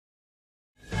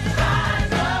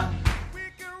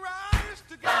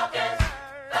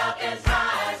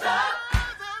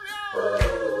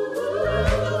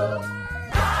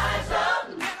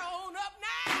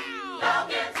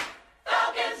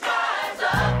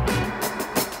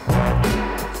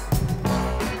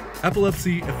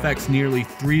Epilepsy affects nearly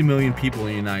 3 million people in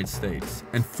the United States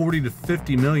and 40 to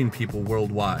 50 million people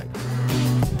worldwide.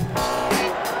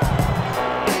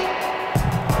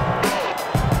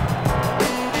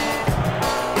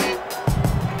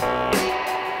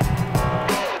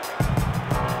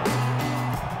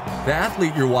 The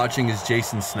athlete you're watching is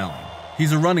Jason Snelling.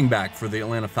 He's a running back for the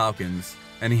Atlanta Falcons,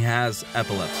 and he has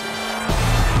epilepsy.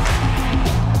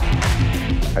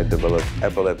 I developed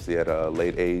epilepsy at a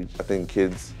late age. I think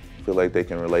kids feel like they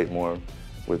can relate more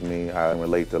with me. I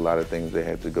relate to a lot of things they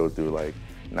had to go through, like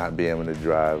not being able to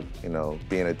drive,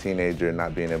 being a teenager and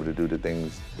not being able to do the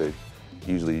things that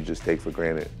usually you just take for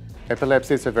granted.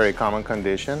 Epilepsy is a very common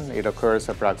condition. It occurs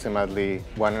approximately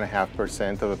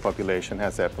 1.5% of the population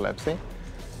has epilepsy.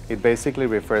 It basically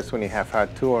refers when you have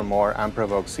had 2 or more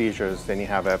unprovoked seizures, then you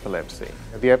have epilepsy.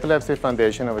 The Epilepsy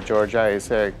Foundation of Georgia is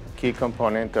a key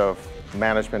component of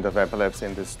management of epilepsy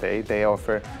in the state. They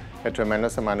offer a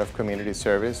tremendous amount of community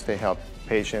service. They help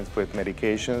patients with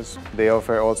medications. They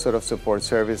offer all sorts of support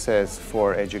services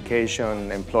for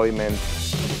education, employment.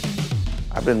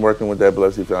 I've been working with the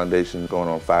Epilepsy Foundation going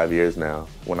on 5 years now.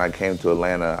 When I came to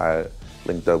Atlanta, I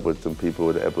linked up with some people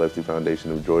with the Epilepsy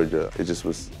Foundation of Georgia. It just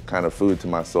was kind of food to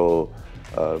my soul,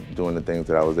 doing the things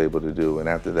that I was able to do. And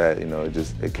after that,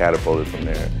 it catapulted from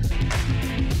there.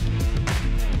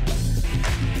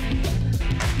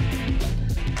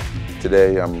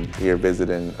 Today, I'm here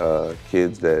visiting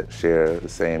kids that share the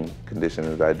same condition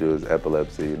as I do, as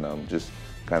epilepsy, and I'm just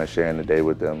kind of sharing the day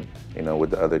with them,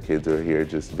 with the other kids who are here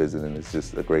just visiting. It's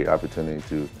just a great opportunity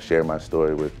to share my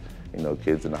story with,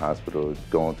 kids in the hospital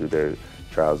going through their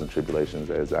trials and tribulations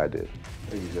as I did.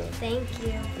 There you go. Thank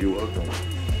you. You're welcome.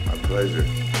 My pleasure.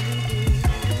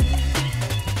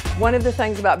 One of the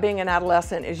things about being an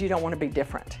adolescent is you don't want to be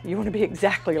different. You want to be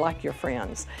exactly like your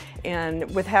friends. And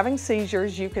with having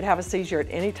seizures, you could have a seizure at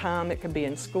any time. It could be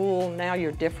in school. Now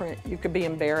you're different. You could be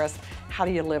embarrassed. How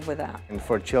do you live with that? And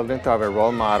for children to have a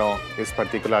role model is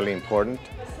particularly important.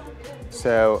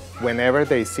 So whenever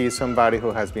they see somebody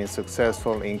who has been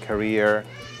successful in career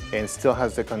and still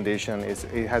has the condition,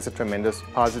 it has a tremendous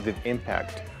positive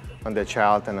impact on the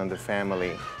child and on the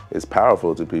family. It's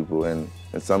powerful to people, and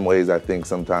in some ways I think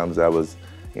sometimes I was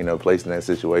placed in that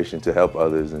situation to help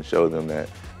others and show them that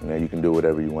you can do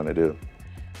whatever you want to do.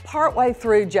 Partway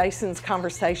through Jason's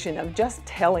conversation of just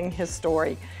telling his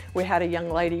story, we had a young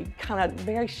lady kind of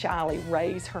very shyly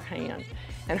raise her hand,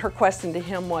 and her question to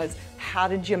him was, how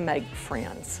did you make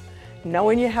friends?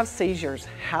 Knowing you have seizures,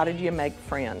 how did you make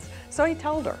friends? So he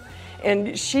told her.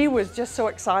 And she was just so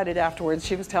excited afterwards.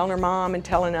 She was telling her mom and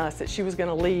telling us that she was going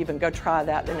to leave and go try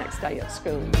that the next day at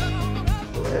school.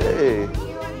 Hey.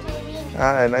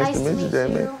 Hi, nice to meet you,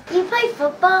 Jamie. You play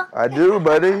football? I do,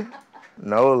 buddy.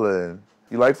 Nolan.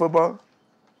 You like football?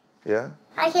 Yeah?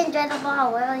 I can throw the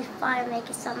ball really far and make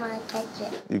it someone catch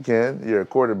it. You can? You're a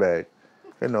quarterback.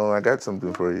 Hey, Nolan, I got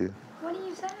something for you. What do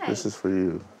you say? This is for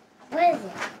you. What is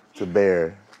it? It's a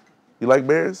bear. You like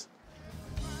bears?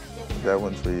 That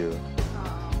one's for you.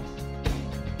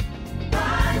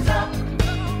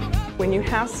 When you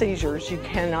have seizures, you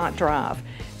cannot drive.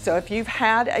 So if you've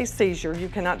had a seizure, you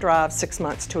cannot drive 6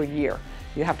 months to a year.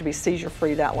 You have to be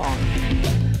seizure-free that long.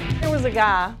 There was a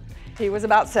guy, he was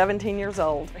about 17 years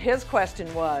old. His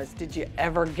question was, did you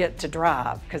ever get to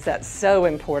drive? Because that's so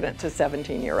important to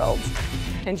 17-year-olds.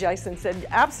 And Jason said,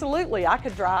 absolutely, I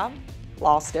could drive.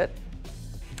 Lost it.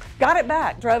 Got it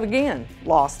back, drove again,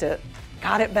 lost it.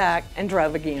 Got it back and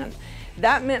drove again.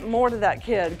 That meant more to that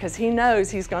kid because he knows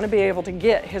he's going to be able to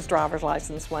get his driver's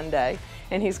license one day,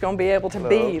 and he's going to be able to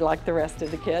be like the rest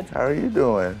of the kids. How are you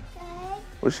doing? Good.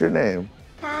 What's your name?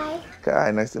 Kai.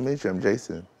 Kai, nice to meet you. I'm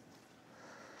Jason.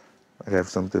 I have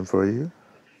something for you.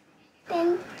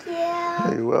 Thank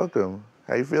you. You're welcome.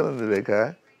 How you feeling today,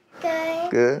 Kai? Good.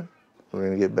 Good? We're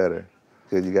going to get better.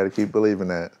 Good, you got to keep believing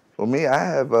that. Well, me, I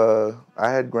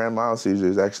had grand mal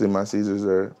seizures. Actually, my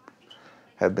seizures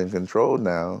have been controlled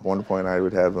now. At one point, I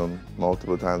would have them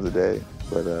multiple times a day,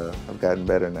 but I've gotten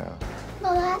better now.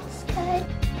 Well, that's good.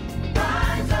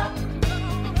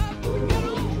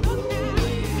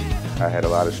 I had a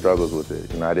lot of struggles with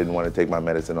it. I didn't want to take my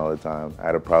medicine all the time. I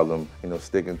had a problem,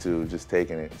 sticking to just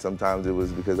taking it. Sometimes it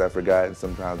was because I forgot, and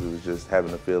sometimes it was just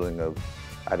having a feeling of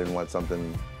I didn't want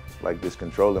something like this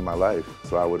controlling my life,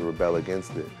 so I would rebel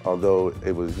against it. Although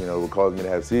it was, what caused me to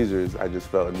have seizures, I just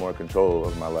felt in more control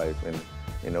of my life, and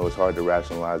it's hard to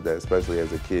rationalize that, especially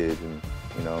as a kid, and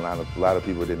a lot of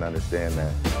people didn't understand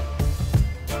that.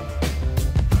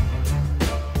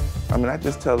 I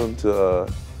just tell them to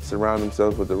surround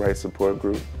themselves with the right support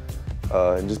group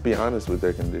and just be honest with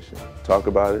their condition. Talk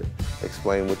about it,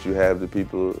 explain what you have to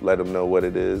people, let them know what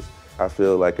it is, I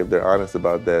feel like if they're honest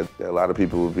about that, a lot of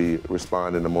people would be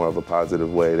responding in more of a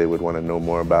positive way. They would want to know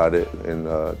more about it, and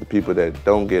the people that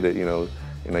don't get it, you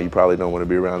probably don't want to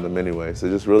be around them anyway. So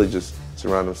just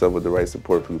surround yourself with the right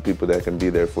support people that can be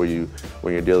there for you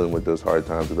when you're dealing with those hard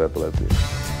times of epilepsy.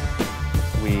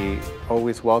 We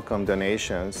always welcome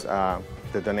donations.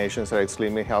 The donations are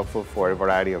extremely helpful for a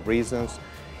variety of reasons.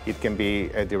 It can be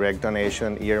a direct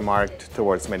donation earmarked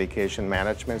towards medication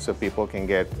management so people can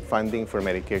get funding for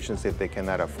medications if they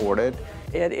cannot afford it.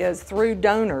 It is through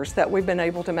donors that we've been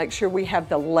able to make sure we have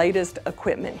the latest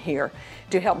equipment here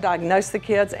to help diagnose the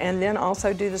kids and then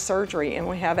also do the surgery. And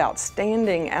we have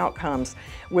outstanding outcomes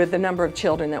with the number of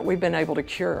children that we've been able to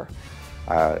cure.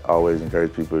 I always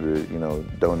encourage people to,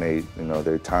 donate,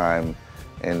 their time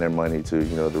and their money to,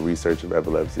 the research of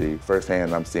epilepsy.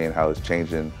 Firsthand, I'm seeing how it's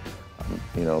changing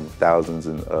thousands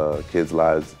of kids'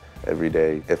 lives every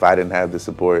day. If I didn't have the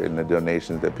support and the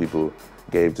donations that people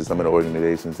gave to some of the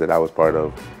organizations that I was part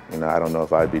of, I don't know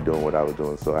if I'd be doing what I was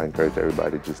doing. So I encourage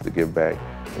everybody just to give back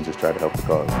and just try to help the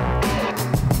cause.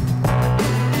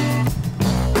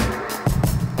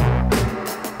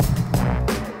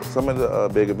 Some of the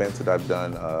big events that I've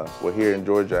done, here in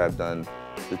Georgia, I've done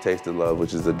the Taste of Love,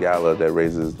 which is a gala that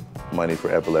raises money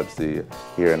for epilepsy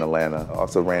here in Atlanta. I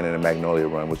also ran in a Magnolia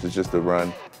Run, which is just a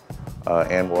run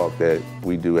and walk that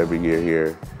we do every year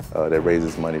here that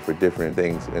raises money for different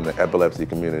things in the epilepsy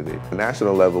community. The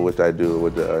national level, which I do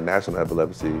with the National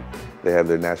Epilepsy, they have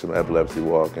their National Epilepsy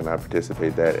Walk, and I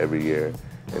participate that every year.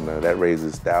 And that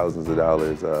raises thousands of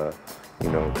dollars,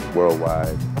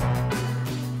 worldwide.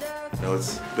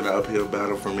 It's been an uphill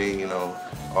battle for me,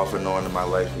 off and on in my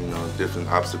life, different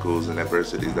obstacles and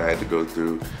adversities that I had to go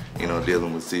through,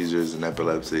 dealing with seizures and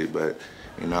epilepsy. But,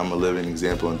 I'm a living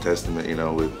example and testament,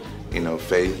 with,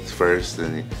 faith first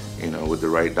and, with the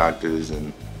right doctors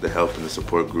and the help and the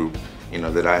support group,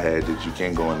 that I had, that you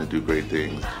can go on and do great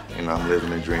things. I'm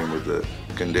living a dream with a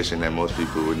condition that most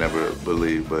people would never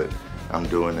believe, but I'm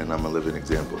doing it and I'm a living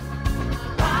example.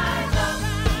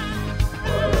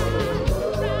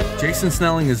 Jason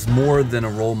Snelling is more than a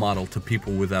role model to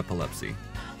people with epilepsy.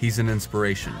 He's an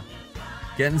inspiration.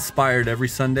 Get inspired every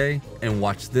Sunday and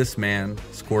watch this man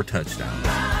score touchdowns.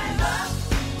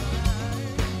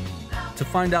 To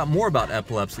find out more about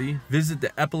epilepsy, visit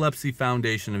the Epilepsy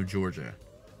Foundation of Georgia.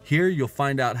 Here you'll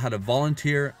find out how to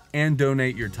volunteer and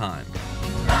donate your time.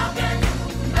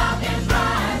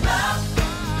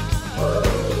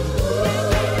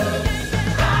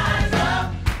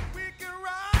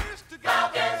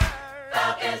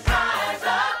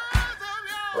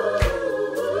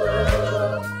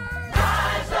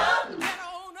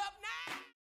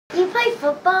 You play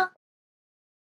football?